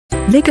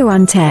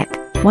Vigorun Tech,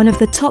 one of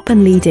the top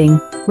and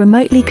leading,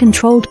 remotely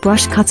controlled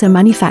brush cutter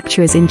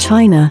manufacturers in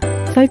China,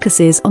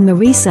 focuses on the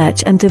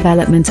research and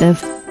development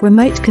of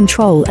remote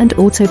control and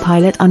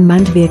autopilot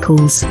unmanned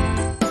vehicles.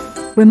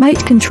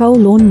 Remote control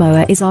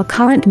lawnmower is our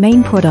current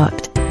main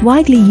product,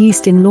 widely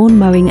used in lawn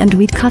mowing and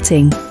weed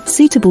cutting,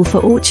 suitable for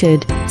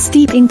orchard,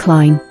 steep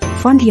incline,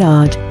 front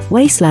yard,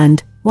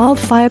 wasteland,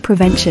 wildfire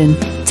prevention,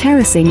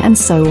 terracing and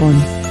so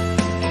on.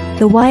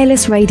 The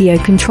wireless radio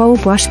control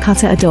brush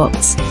cutter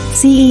adopts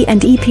CE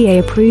and EPA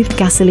approved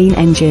gasoline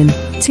engine,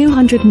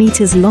 200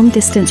 meters long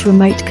distance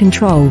remote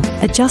control,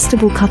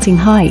 adjustable cutting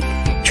height,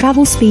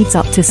 travel speeds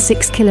up to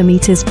 6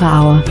 kilometers per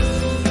hour.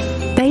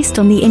 Based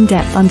on the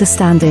in-depth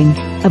understanding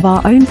of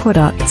our own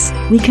products,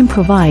 we can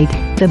provide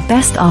the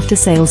best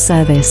after-sales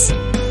service.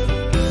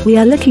 We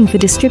are looking for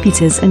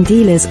distributors and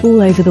dealers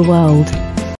all over the world.